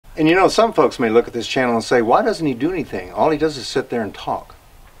And you know, some folks may look at this channel and say, why doesn't he do anything? All he does is sit there and talk.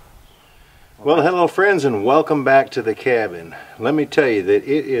 Well, hello friends, and welcome back to the cabin. Let me tell you that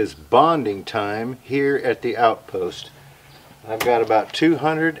it is bonding time here at the Outpost. I've got about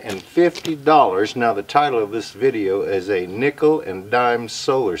 $250. Now the title of this video is a nickel and dime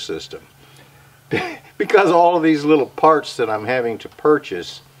solar system. Because all of these little parts that I'm having to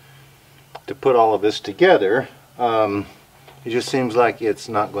purchase to put all of this together, it just seems like it's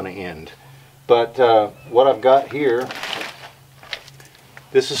not going to end. But what I've got here,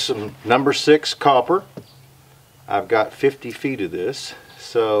 this is some number 6 copper. I've got 50 feet of this,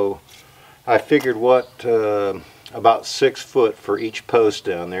 so I figured about 6 foot for each post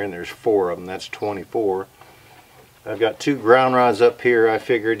down there, and there's 4 of them. That's 24. I've got 2 ground rods up here. I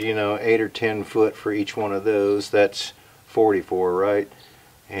figured, you know, 8 or 10 foot for each one of those. That's 44, right?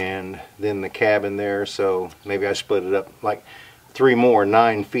 And then the cabin there, so maybe I split it up like 3 more,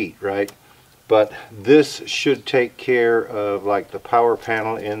 9 feet, right? But this should take care of like the power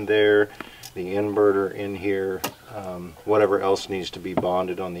panel in there, the inverter in here, whatever else needs to be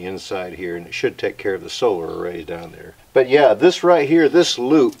bonded on the inside here, and it should take care of the solar arrays down there. But yeah, this right here, this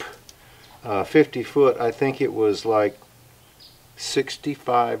loop, 50 foot, I think it was like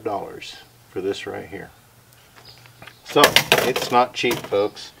 $65 for this right here. So it's not cheap,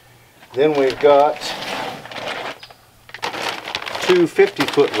 folks. Then we've got 2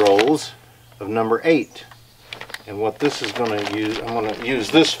 50-foot rolls of number 8. And what this is going to use, I'm going to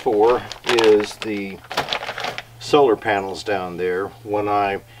use this for, is the solar panels down there when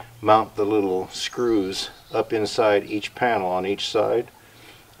I mount the little screws up inside each panel on each side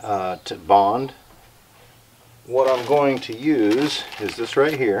to bond. What I'm going to use is this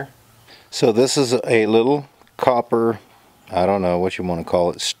right here. So this is a little copper, I don't know what you want to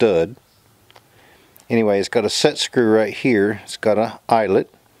call it, stud. Anyway, it's got a set screw right here, it's got an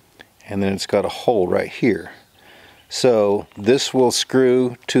eyelet, and then it's got a hole right here. So this will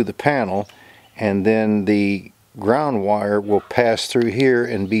screw to the panel, and then the ground wire will pass through here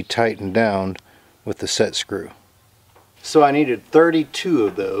and be tightened down with the set screw. So I needed 32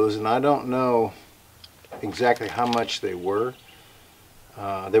 of those, and I don't know exactly how much they were.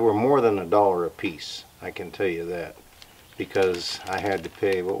 They were more than $1 a piece, I can tell you that, because I had to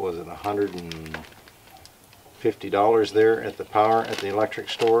pay, what was it, $150 there at the electric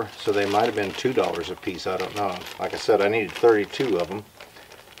store. So they might have been $2 a piece, I don't know. Like I said, I needed 32 of them.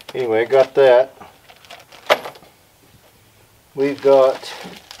 Anyway, got that. We've got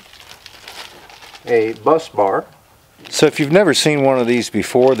a bus bar. So if you've never seen one of these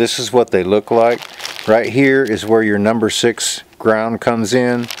before, this is what they look like. Right here is where your number 6 ground comes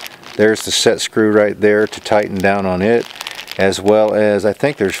in. There's the set screw right there to tighten down on it, as well as I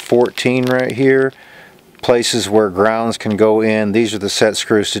think there's 14 right here, places where grounds can go in. These are the set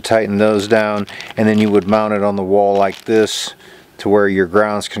screws to tighten those down, and then you would mount it on the wall like this to where your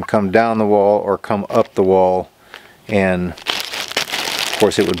grounds can come down the wall or come up the wall, and of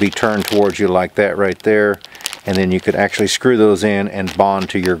course it would be turned towards you like that right there, and then you could actually screw those in and bond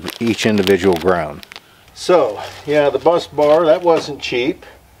to your each individual ground. So yeah, the bus bar, that wasn't cheap.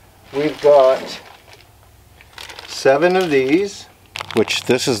 We've got 7 of these, which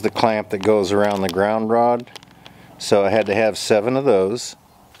this is the clamp that goes around the ground rod, so I had to have 7 of those.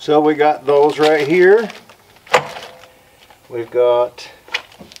 So we got those right here. We've got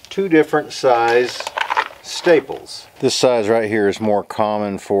 2 different size staples. This size right here is more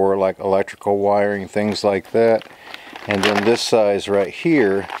common for like electrical wiring, things like that, and then this size right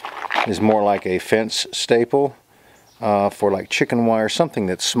here is more like a fence staple for like chicken wire, something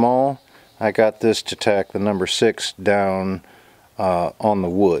that's small. I got this to tack the number 6 down on the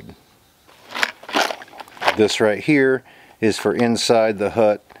wood. This right here is for inside the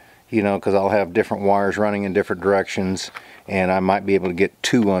hut, you know, because I'll have different wires running in different directions, and I might be able to get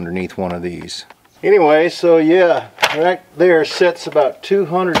 2 underneath one of these. Anyway, so yeah, right there sits about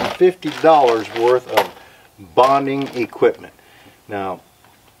 $250 worth of bonding equipment. Now,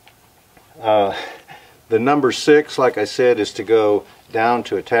 the number 6, like I said, is to go down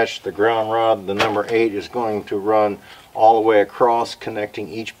to attach to the ground rod. The number 8 is going to run all the way across, connecting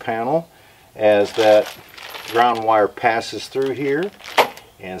each panel as that ground wire passes through here.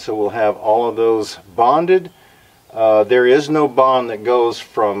 And so we'll have all of those bonded. There is no bond that goes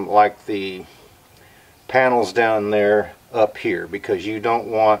from like the panels down there up here, because you don't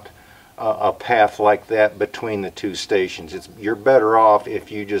want a path like that between the 2 stations. You're better off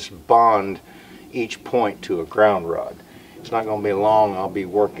if you just bond each point to a ground rod. It's not going to be long. I'll be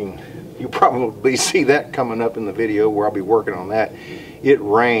working, you'll probably see that coming up in the video where I'll be working on that. It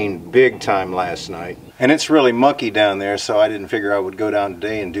rained big time last night. And it's really mucky down there, so I didn't figure I would go down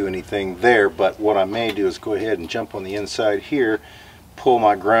today and do anything there. But what I may do is go ahead and jump on the inside here, pull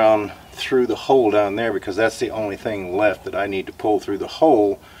my ground through the hole down there, because that's the only thing left that I need to pull through the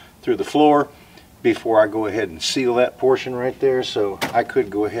hole, through the floor, before I go ahead and seal that portion right there. So I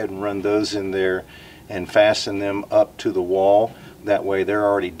could go ahead and run those in there and fasten them up to the wall. That way they're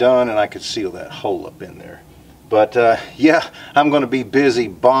already done, and I could seal that hole up in there. But yeah, I'm going to be busy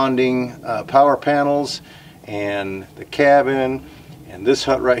bonding power panels and the cabin and this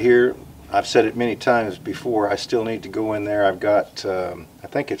hut right here. I've said it many times before, I still need to go in there. I've got, I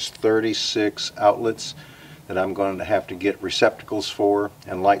think it's 36 outlets that I'm going to have to get receptacles for,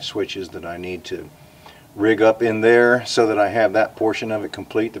 and light switches that I need to rig up in there so that I have that portion of it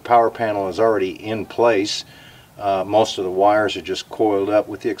complete. The power panel is already in place. Most of the wires are just coiled up,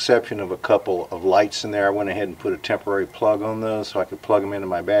 with the exception of a couple of lights in there. I went ahead and put a temporary plug on those so I could plug them into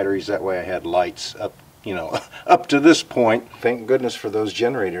my batteries. That way I had lights up, you know, up to this point. Thank goodness for those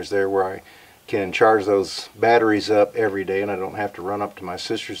generators there, where I can charge those batteries up every day and I don't have to run up to my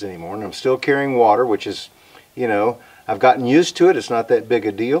sister's anymore. And I'm still carrying water, which is, you know, I've gotten used to it. It's not that big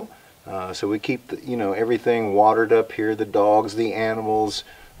a deal. So we keep the, you know, everything watered up here, the dogs, the animals,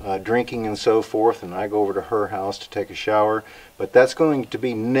 drinking and so forth, and I go over to her house to take a shower. But that's going to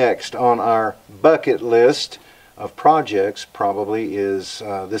be next on our bucket list of projects. Probably is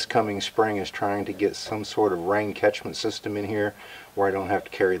this coming spring is trying to get some sort of rain catchment system in here where I don't have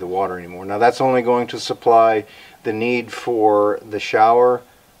to carry the water anymore. Now that's only going to supply the need for the shower,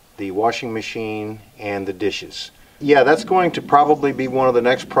 the washing machine, and the dishes. Yeah, that's going to probably be one of the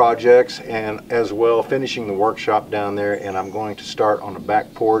next projects, and as well finishing the workshop down there. And I'm going to start on the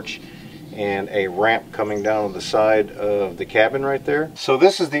back porch and a ramp coming down on the side of the cabin right there. So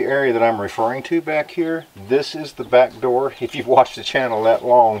this is the area that I'm referring to back here. This is the back door. If you've watched the channel that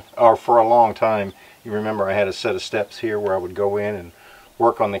long, or for a long time, you remember I had a set of steps here where I would go in and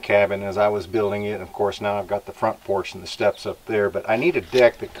work on the cabin as I was building it. And of course now I've got the front porch and the steps up there, but I need a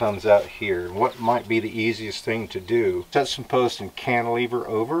deck that comes out here. And what might be the easiest thing to do, set some posts and cantilever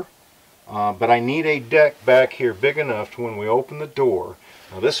over, but I need a deck back here big enough to when we open the door.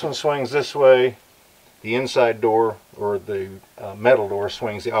 Now this one swings this way, the inside door, or the metal door,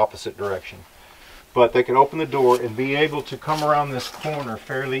 swings the opposite direction. But they can open the door and be able to come around this corner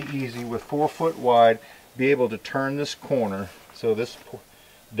fairly easy with 4 foot wide, be able to turn this corner. So this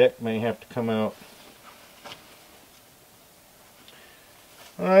deck may have to come out,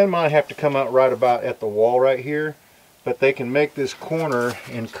 it might have to come out right about at the wall right here, but they can make this corner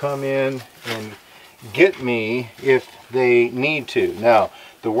and come in and get me if they need to. Now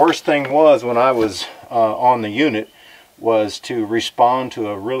the worst thing was, when I was on the unit, was to respond to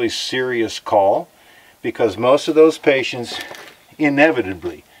a really serious call, because most of those patients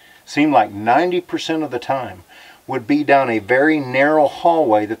inevitably, seemed like 90% of the time, would be down a very narrow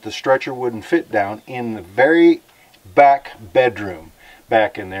hallway that the stretcher wouldn't fit down, in the very back bedroom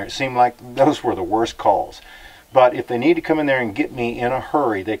back in there. It seemed like those were the worst calls. But if they need to come in there and get me in a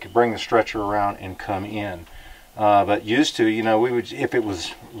hurry, they could bring the stretcher around and come in. But used to, you know, we would, if it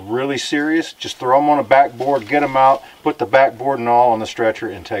was really serious, just throw them on a backboard, get them out, put the backboard and all on the stretcher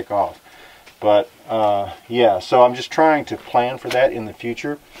and take off. But yeah, so I'm just trying to plan for that in the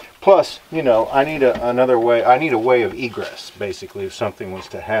future. Plus, you know, I need another way. I need a way of egress, basically, if something was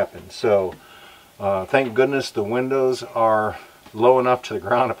to happen. So thank goodness the windows are low enough to the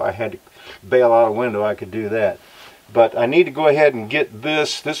ground. If I had to bail out a window, I could do that. But I need to go ahead and get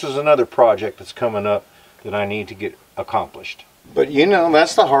this. This is another project that's coming up that I need to get accomplished. But you know,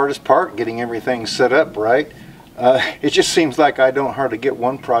 that's the hardest part, getting everything set up right. It just seems like I don't hardly get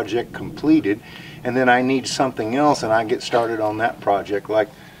one project completed, and then I need something else and I get started on that project, like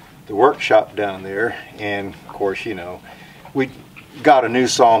the workshop down there. And of course, you know, we got a new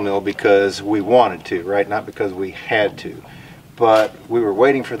sawmill because we wanted to, right? Not because we had to. But we were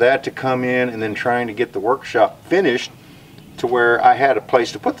waiting for that to come in, and then trying to get the workshop finished to where I had a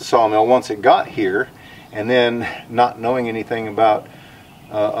place to put the sawmill once it got here. And then not knowing anything about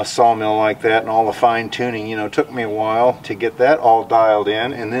a sawmill like that and all the fine tuning, you know, took me a while to get that all dialed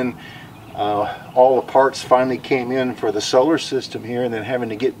in. And then all the parts finally came in for the solar system here, and then having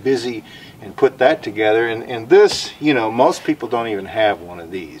to get busy and put that together. And this, you know, most people don't even have one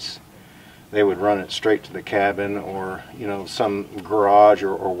of these. They would run it straight to the cabin, or, you know, some garage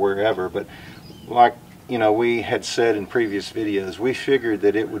or wherever. But like, you know, we had said in previous videos, we figured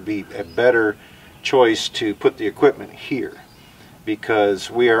that it would be a better choice to put the equipment here, because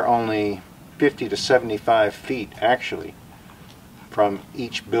we are only 50 to 75 feet actually from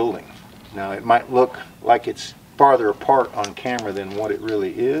each building. Now it might look like it's farther apart on camera than what it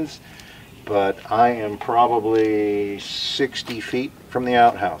really is, but I am probably 60 feet from the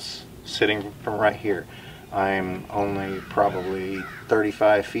outhouse, sitting from right here. I'm only probably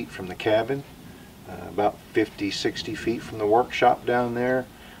 35 feet from the cabin, about 50, 60 feet from the workshop down there.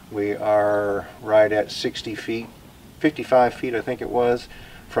 We are right at 60 feet, 55 feet I think it was,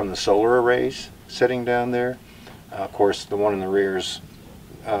 from the solar arrays sitting down there. Of course, the one in the rear is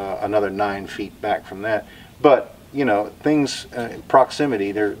another 9 feet back from that. But you know, things in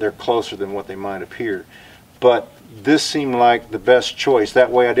proximity, they're closer than what they might appear. But this seemed like the best choice.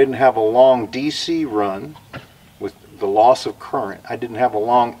 That way I didn't have a long DC run with the loss of current. I didn't have a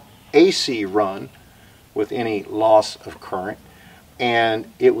long AC run with any loss of current.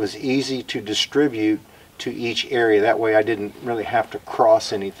 And it was easy to distribute to each area. That way I didn't really have to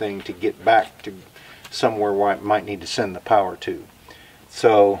cross anything to get back to somewhere where I might need to send the power to.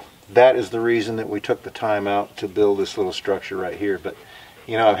 So that is the reason that we took the time out to build this little structure right here. But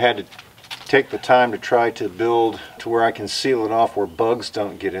you know, I've had to take the time to try to build to where I can seal it off where bugs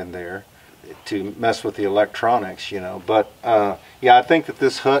don't get in there to mess with the electronics, you know. But yeah, I think that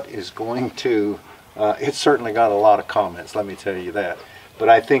this hut is going to, it's certainly got a lot of comments, let me tell you that. But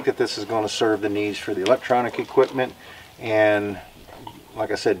I think that this is going to serve the needs for the electronic equipment and,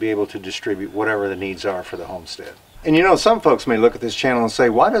 like I said, be able to distribute whatever the needs are for the homestead. And you know, some folks may look at this channel and say,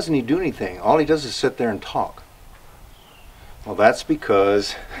 why doesn't he do anything? All he does is sit there and talk. Well, that's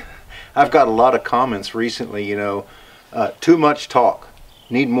because I've got a lot of comments recently, you know, too much talk,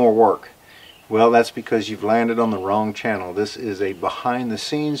 need more work. Well, that's because you've landed on the wrong channel. This is a behind the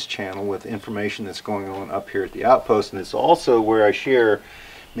scenes channel with information that's going on up here at the Outpost, and it's also where I share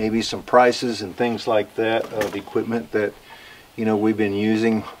maybe some prices and things like that of equipment that, you know, we've been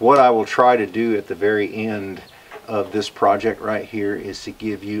using. What I will try to do at the very end of this project right here is to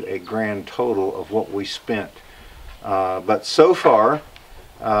give you a grand total of what we spent. But so far,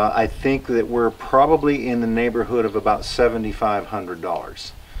 I think that we're probably in the neighborhood of about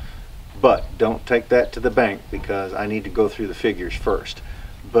 $7,500. But don't take that to the bank because I need to go through the figures first.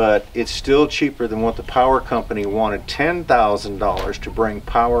 But it's still cheaper than what the power company wanted, $10,000 to bring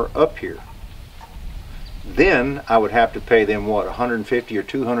power up here. Then I would have to pay them, what, $150 or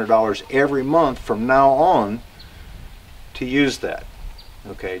 $200 every month from now on to use that.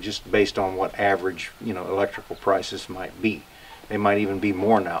 Okay, just based on what average, you know, electrical prices might be. They might even be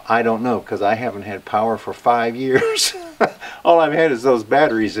more now. I don't know, because I haven't had power for 5 years. All I've had is those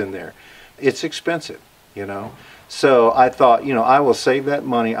batteries in there. It's expensive, you know. So I thought, you know, I will save that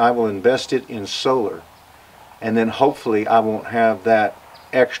money. I will invest it in solar. And then hopefully I won't have that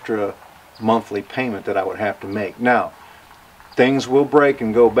extra monthly payment that I would have to make. Now, things will break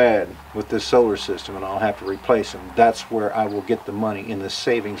and go bad with this solar system and I'll have to replace them. That's where I will get the money in the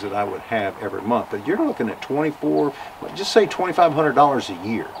savings that I would have every month. But you're looking at just say $2,500 a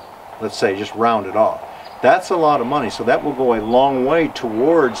year. Let's say, just round it off. That's a lot of money, so that will go a long way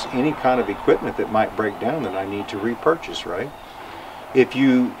towards any kind of equipment that might break down that I need to repurchase, right? If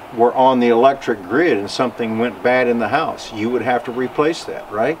you were on the electric grid and something went bad in the house, you would have to replace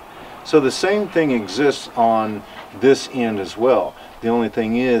that, right? So the same thing exists on this end as well. The only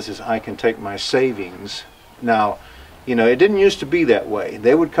thing is I can take my savings. Now, you know, it didn't used to be that way.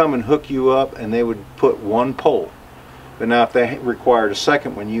 They would come and hook you up and they would put one pole. But now if they required a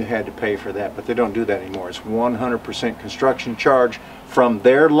second one, you had to pay for that. But they don't do that anymore. It's 100% construction charge from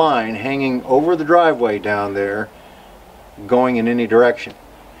their line hanging over the driveway down there, going in any direction.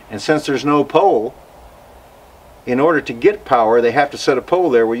 And since there's no pole, in order to get power, they have to set a pole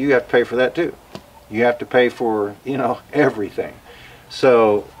there where you have to pay for that too. You have to pay for, you know, everything.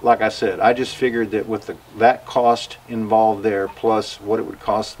 So, like I said, I just figured that with that cost involved there, plus what it would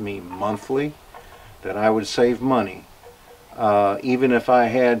cost me monthly, that I would save money, even if I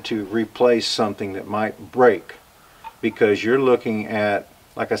had to replace something that might break, because you're looking at,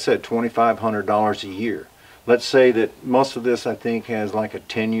 like I said, $2,500 a year. Let's say that most of this, I think, has like a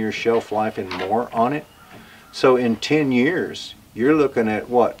 10-year shelf life and more on it. So in 10 years, you're looking at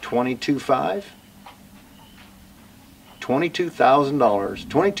what, $22,500?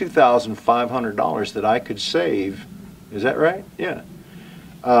 $22,500 that I could save. Is that right? Yeah.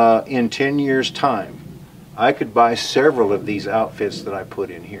 In 10 years' time, I could buy several of these outfits that I put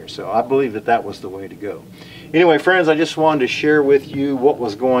in here. So I believe that that was the way to go. Anyway, friends, I just wanted to share with you what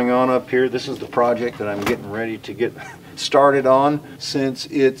was going on up here. This is the project that I'm getting ready to get started on. Since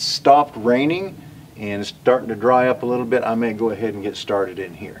it stopped raining and it's starting to dry up a little bit, I may go ahead and get started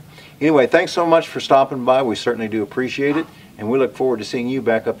in here. Anyway, thanks so much for stopping by. We certainly do appreciate it, and we look forward to seeing you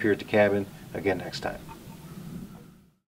back up here at the cabin again next time.